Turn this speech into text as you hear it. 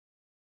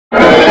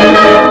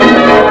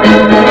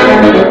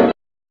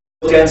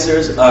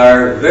dancers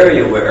are very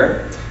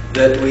aware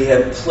that we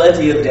have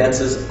plenty of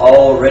dances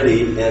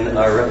already in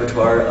our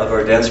repertoire of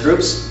our dance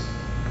groups,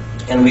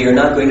 and we are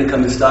not going to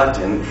come to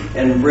Stockton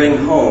and bring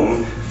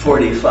home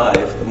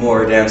 45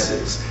 more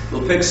dances.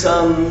 We'll pick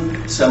some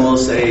will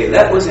say,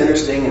 that was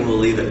interesting, and we'll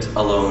leave it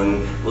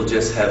alone. We'll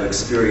just have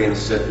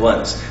experienced it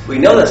once. We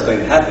know that's going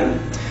to happen,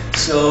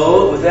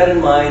 so with that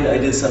in mind, I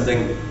did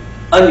something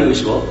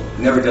unusual,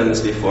 never done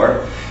this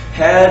before,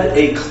 had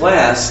a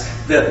class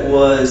that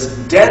was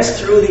danced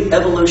through the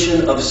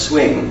evolution of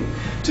swing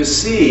to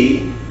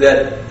see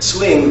that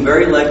swing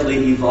very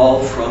likely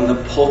evolved from the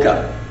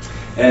polka.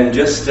 And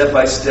just step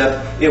by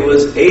step, it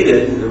was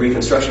aided, the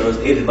reconstruction was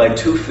aided by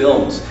two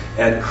films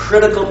at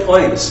critical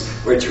points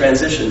where it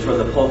transitioned from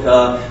the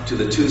polka to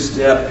the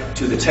two-step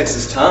to the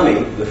Texas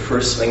Tommy, the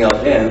first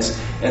swing-out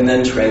dance, and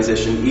then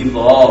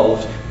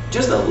evolved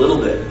just a little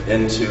bit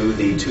into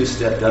the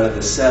two-step done at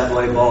the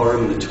Savoy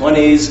Ballroom in the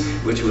 20s,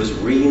 which was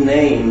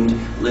renamed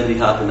Lindy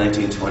Hop in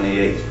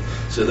 1928.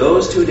 So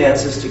those two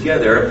dances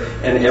together,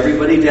 and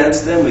everybody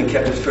danced them. We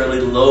kept it fairly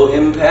low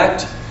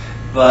impact,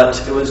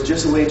 but it was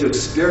just a way to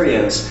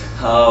experience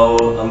how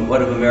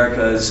one of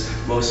America's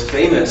most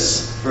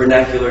famous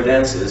vernacular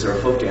dances, or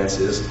folk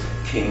dances,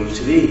 came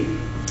to be.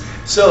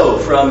 So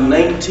from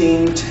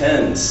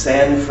 1910,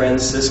 San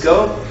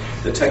Francisco,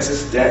 the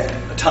Texas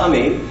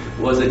Tommy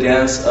was a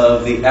dance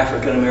of the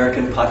African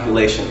American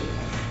population.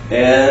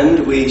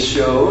 And we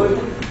showed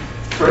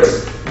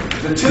first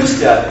the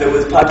two-step that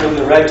was popular in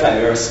the ragtime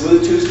era.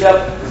 Smooth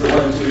two-step was a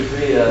 1, 2,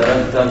 3,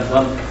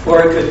 dum-dum-dum,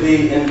 or it could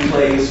be in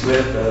place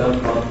with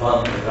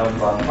dum-pum-pum,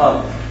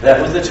 dum-pum-pum.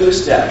 That was the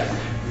two-step.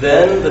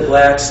 Then the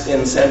blacks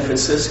in San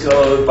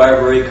Francisco,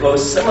 Barbary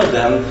Coast, some of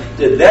them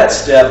did that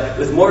step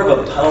with more of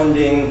a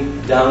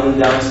pounding down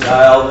and down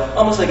style,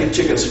 almost like a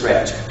chicken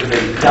scratch, with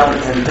a down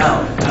and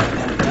down, down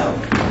and down.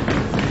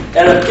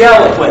 And a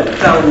gallop went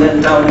down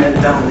and down and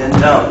down and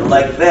down,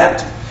 like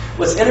that.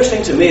 What's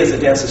interesting to me as a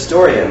dance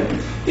historian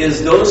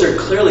is those are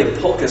clearly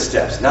polka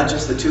steps, not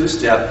just the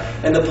two-step.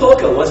 And the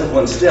polka wasn't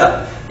one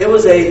step. It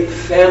was a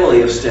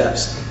family of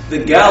steps. The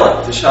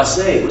gallop, the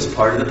chassé, was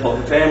part of the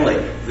polka family.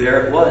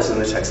 There it was in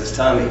the Texas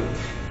Tommy.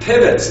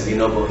 Pivots, if you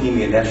know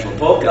Bohemian National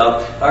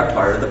Polka, are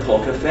part of the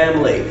polka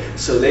family.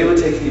 So they would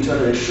take each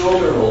other in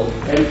shoulder hold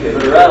and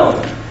pivot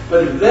around.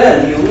 But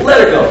then you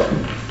let her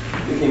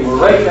go. You came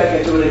right back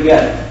into it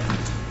again.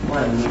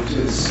 1,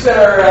 2, spin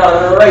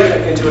around and right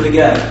back into it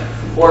again.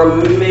 Or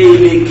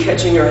maybe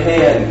catching your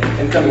hand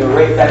and coming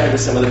right back into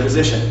some other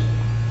position.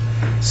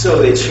 So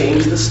they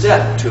changed the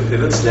step to a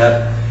pivot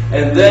step,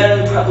 and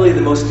then probably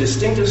the most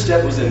distinctive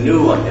step was a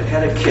new one. It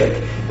had a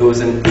kick. It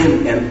was an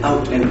in and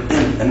out and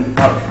in and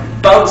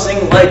out,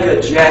 bouncing like a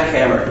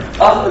jackhammer,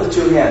 off with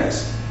two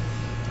hands.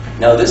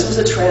 Now this was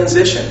a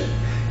transition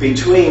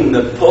between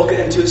the polka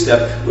and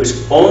two-step, which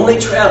only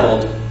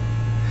traveled,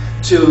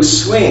 to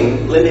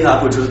swing, Lindy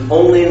Hop, which was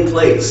only in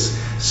place.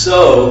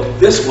 So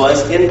this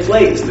was in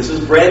place. This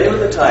was brand new at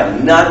the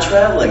time, not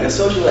traveling, a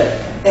social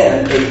act.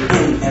 And a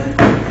in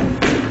and out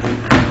and in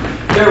and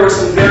out. There were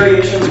some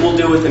variations we'll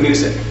do with the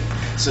music.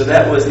 So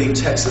that was the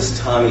Texas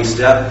Tommy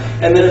step.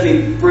 And then if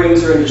he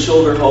brings her into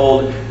shoulder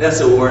hold, that's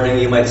a warning,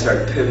 you might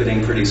start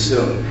pivoting pretty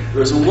soon.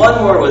 There was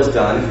one more was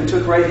done. If we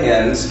took right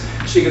hands,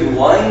 she could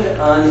wind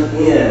on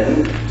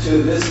in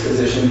to this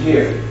position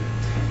here.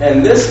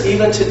 And this,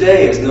 even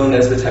today, is known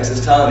as the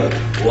Texas Tommy.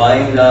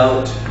 Wind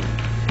out,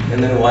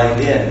 and then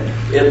wind in.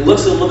 It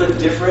looks a little bit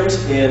different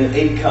in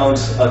 8-count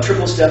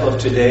triple step of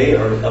today,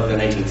 or of the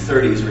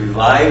 1930s,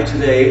 revived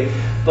today.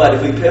 But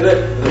if we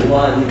pivot, the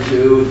 1,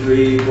 2,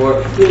 3,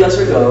 4, he lets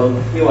her go,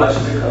 he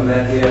watches her come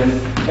back in.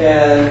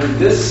 And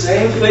this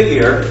same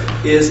figure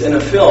is in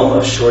a film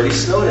of Shorty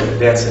Snowden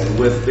dancing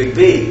with Big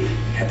B.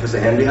 Puts a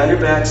hand behind her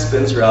back,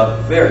 spins her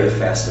out very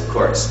fast, of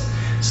course.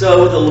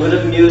 So with a little bit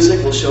of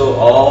music, we'll show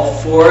all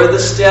 4 of the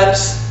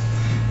steps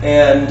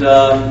and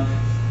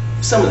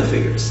some of the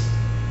figures.